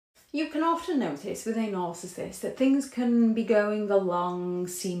You can often notice with a narcissist that things can be going along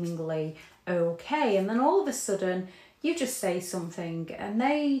seemingly okay, and then all of a sudden you just say something and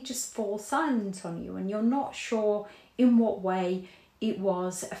they just fall silent on you, and you're not sure in what way it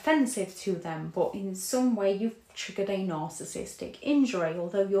was offensive to them, but in some way you've triggered a narcissistic injury,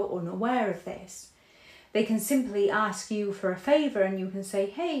 although you're unaware of this. They can simply ask you for a favour and you can say,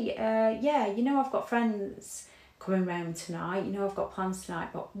 hey, yeah, I've got friends coming round tonight, I've got plans tonight,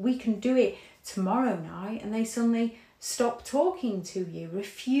 but we can do it tomorrow night. And they suddenly stop talking to you,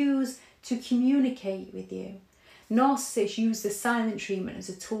 refuse to communicate with you. Narcissists use the silent treatment as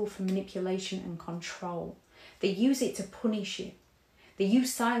a tool for manipulation and control. They use it to punish you. They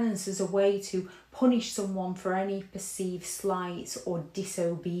use silence as a way to punish someone for any perceived slights or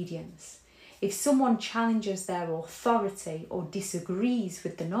disobedience. If someone challenges their authority or disagrees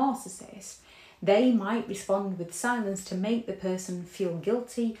with the narcissist, they might respond with silence to make the person feel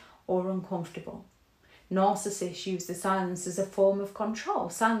guilty or uncomfortable. Narcissists use the silence as a form of control.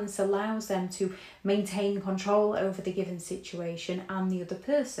 Silence allows them to maintain control over the given situation and the other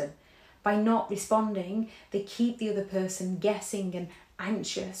person. By not responding, they keep the other person guessing and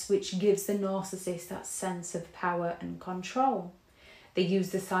anxious, which gives the narcissist that sense of power and control. They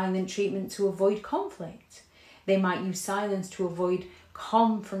use the silent treatment to avoid conflict. They might use silence to avoid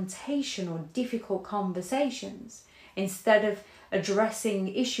confrontation or difficult conversations. Instead of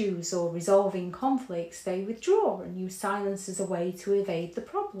addressing issues or resolving conflicts, they withdraw and use silence as a way to evade the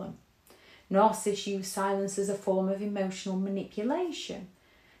problem. Narcissists use silence as a form of emotional manipulation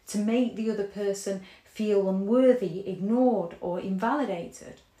to make the other person feel unworthy, ignored, or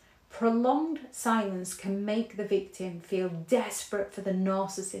invalidated. Prolonged silence can make the victim feel desperate for the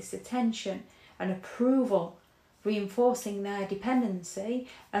narcissist's attention and approval, reinforcing their dependency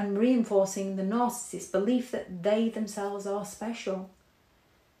and reinforcing the narcissist's belief that they themselves are special.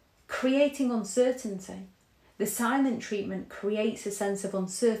 Creating uncertainty. The silent treatment creates a sense of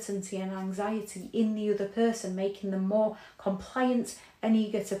uncertainty and anxiety in the other person, making them more compliant and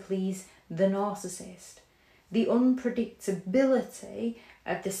eager to please the narcissist. The unpredictability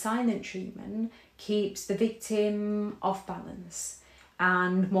of the silent treatment keeps the victim off balance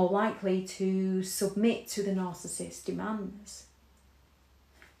and more likely to submit to the narcissist's demands.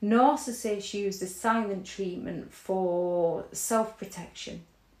 Narcissists use the silent treatment for self-protection.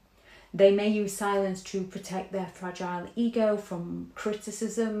 They may use silence to protect their fragile ego from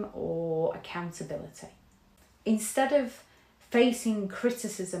criticism or accountability. Instead of facing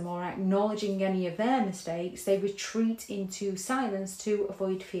criticism or acknowledging any of their mistakes, they retreat into silence to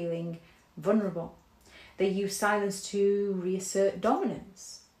avoid feeling vulnerable. They use silence to reassert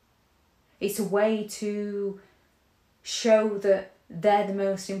dominance. It's a way to show that they're the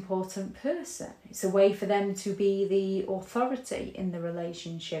most important person. It's a way for them to be the authority in the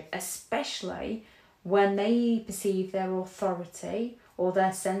relationship, especially when they perceive their authority or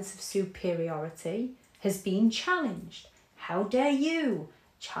their sense of superiority has been challenged. How dare you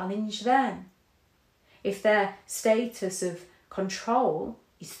challenge them? If their status of control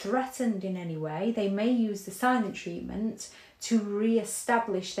is threatened in any way, they may use the silent treatment to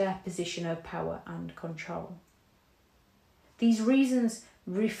re-establish their position of power and control. These reasons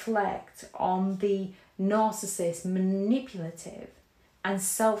reflect on the narcissist's manipulative and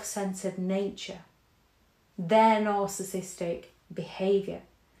self-centered nature, their narcissistic behavior,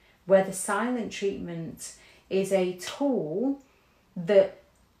 where the silent treatment is a tool that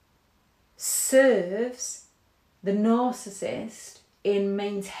serves the narcissist in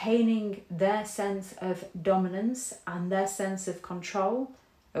maintaining their sense of dominance and their sense of control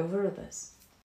over others.